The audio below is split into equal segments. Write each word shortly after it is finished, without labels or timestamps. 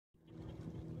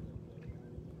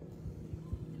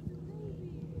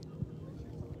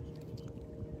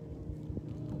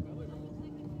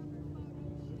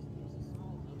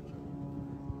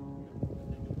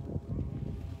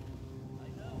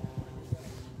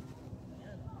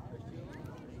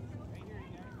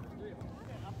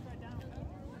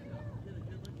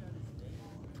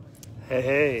Hey,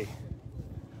 hey.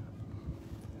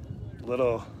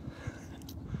 Little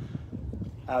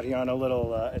out here on a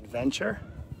little adventure.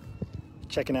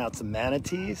 Checking out some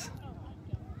manatees.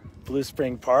 Blue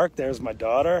Spring Park. There's my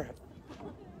daughter.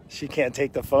 She can't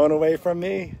take the phone away from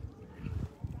me.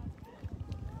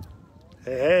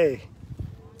 Hey, hey.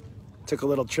 Took a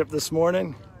little trip this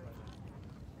morning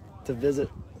to visit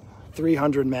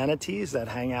 300 manatees that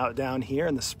hang out down here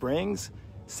in the springs,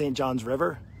 St. John's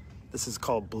River. This is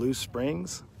called Blue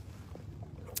Springs.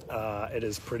 It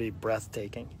is pretty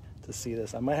breathtaking to see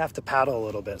this. I might have to paddle a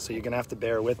little bit, so you're gonna have to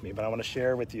bear with me, but I wanna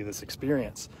share with you this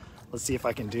experience. Let's see if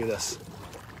I can do this.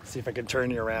 See if I can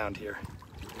turn you around here.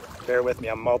 Bear with me,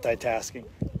 I'm multitasking.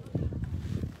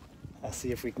 I'll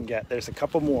see if we can get, there's a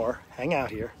couple more, hang out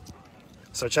here.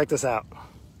 So check this out.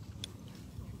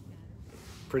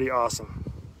 Pretty awesome.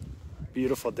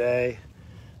 Beautiful day.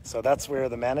 So that's where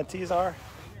the manatees are.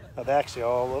 Oh, they're actually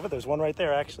all over. There's one right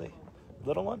there, actually.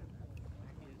 Little one.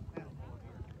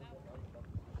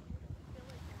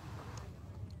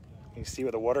 You see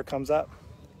where the water comes up?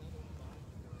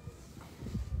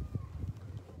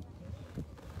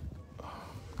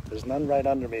 There's none right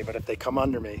under me, but if they come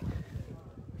under me,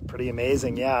 pretty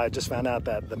amazing. Yeah, I just found out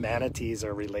that the manatees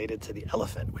are related to the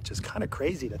elephant, which is kind of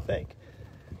crazy to think.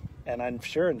 And I'm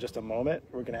sure in just a moment,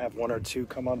 we're gonna have one or two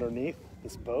come underneath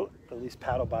this boat, at least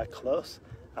paddle by close.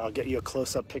 I'll get you a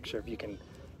close-up picture if you can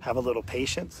have a little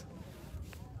patience.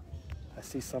 I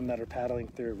see some that are paddling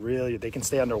through. Really, they can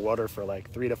stay underwater for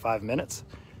like 3 to 5 minutes.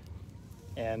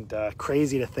 And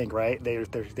crazy to think, right? They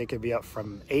could be up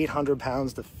from 800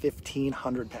 pounds to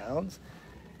 1,500 pounds.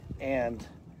 And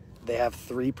they have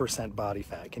 3% body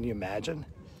fat. Can you imagine?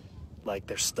 Like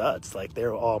they're studs, like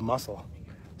they're all muscle.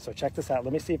 So check this out.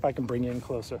 Let me see if I can bring you in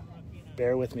closer.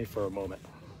 Bear with me for a moment.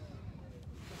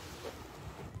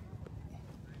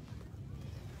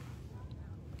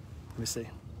 Let me see.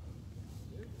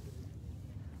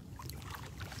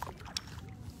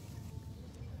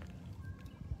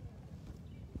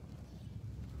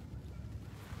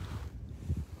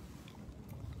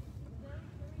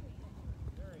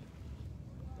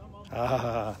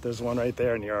 Ah, there's one right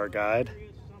there near our guide.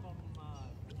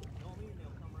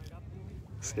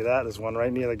 See that? There's one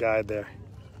right near the guide there.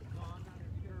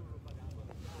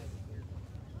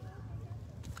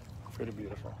 Pretty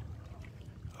beautiful.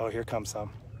 Oh, here comes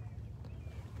some.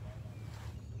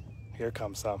 Here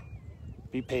comes some.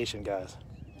 Be patient, guys.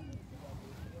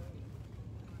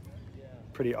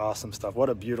 Pretty awesome stuff. What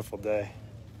a beautiful day.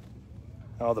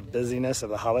 All the busyness of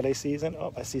the holiday season.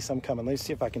 Oh, I see some coming. Let me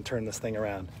see if I can turn this thing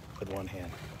around with one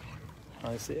hand.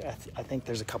 Let me see. I think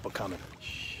there's a couple coming.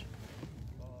 Shh.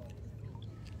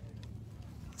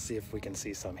 Let's see if we can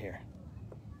see some here.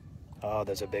 Oh,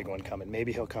 there's a big one coming.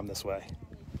 Maybe he'll come this way.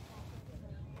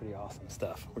 Pretty awesome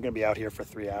stuff. We're gonna be out here for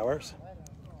 3 hours.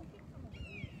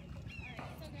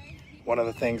 One of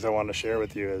the things I want to share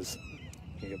with you is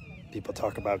people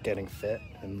talk about getting fit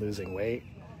and losing weight,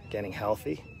 getting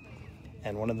healthy.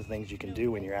 And one of the things you can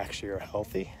do when you're actually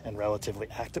healthy and relatively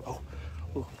active,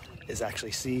 is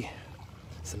actually see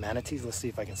some manatees. Let's see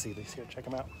if I can see these here. Check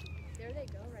them out. There they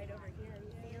go, right over here.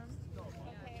 You see them?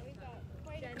 Okay, we got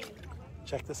quite a few.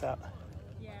 Check this out.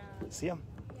 Yeah. See them?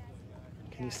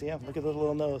 Can you see them? Look at the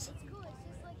little nose. It's cool. It's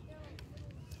just like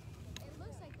it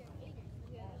looks like they're eating.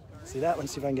 Yeah. See that?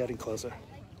 Let's see if I can get in closer.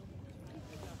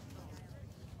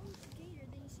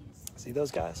 See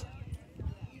those guys?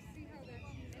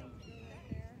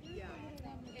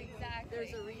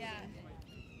 There's a reason.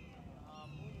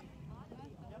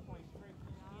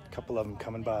 A couple of them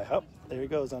coming by. Oh, there he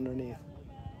goes underneath.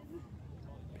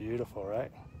 Beautiful,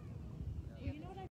 right?